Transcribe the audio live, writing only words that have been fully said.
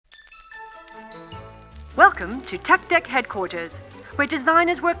Welcome to Tech Deck headquarters, where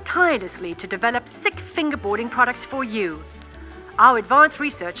designers work tirelessly to develop sick fingerboarding products for you. Our advanced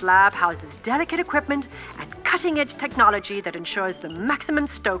research lab houses delicate equipment and cutting-edge technology that ensures the maximum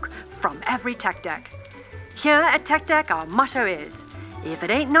stoke from every Tech Deck. Here at Tech Deck, our motto is, if it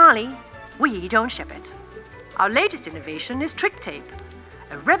ain't gnarly, we don't ship it. Our latest innovation is Trick Tape,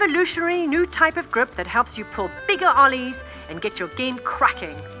 a revolutionary new type of grip that helps you pull bigger ollies and get your game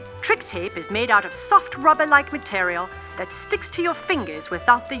cracking. Trick Tape is made out of soft rubber-like material that sticks to your fingers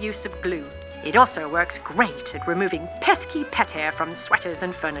without the use of glue. It also works great at removing pesky pet hair from sweaters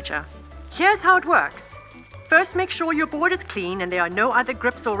and furniture. Here's how it works. First, make sure your board is clean and there are no other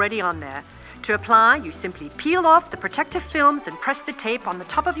grips already on there. To apply, you simply peel off the protective films and press the tape on the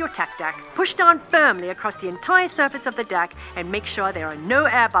top of your Tech Deck. Push down firmly across the entire surface of the deck and make sure there are no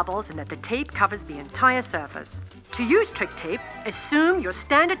air bubbles and that the tape covers the entire surface. To use Trick Tape, assume your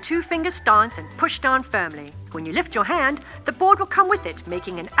standard two-finger stance and push down firmly. When you lift your hand, the board will come with it,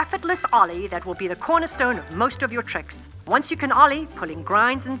 making an effortless ollie that will be the cornerstone of most of your tricks. Once you can ollie, pulling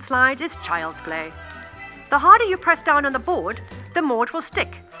grinds and slides is child's play. The harder you press down on the board, the more it will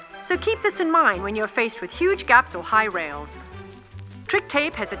stick. So keep this in mind when you're faced with huge gaps or high rails. Trick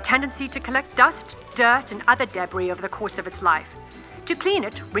Tape has a tendency to collect dust, dirt, and other debris over the course of its life. To clean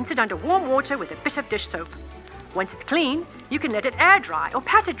it, rinse it under warm water with a bit of dish soap. Once it's clean, you can let it air dry or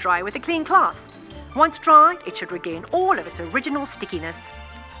pat it dry with a clean cloth. Once dry, it should regain all of its original stickiness.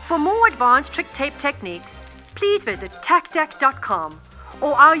 For more advanced Trick Tape techniques, please visit techdeck.com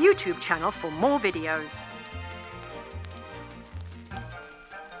or our YouTube channel for more videos.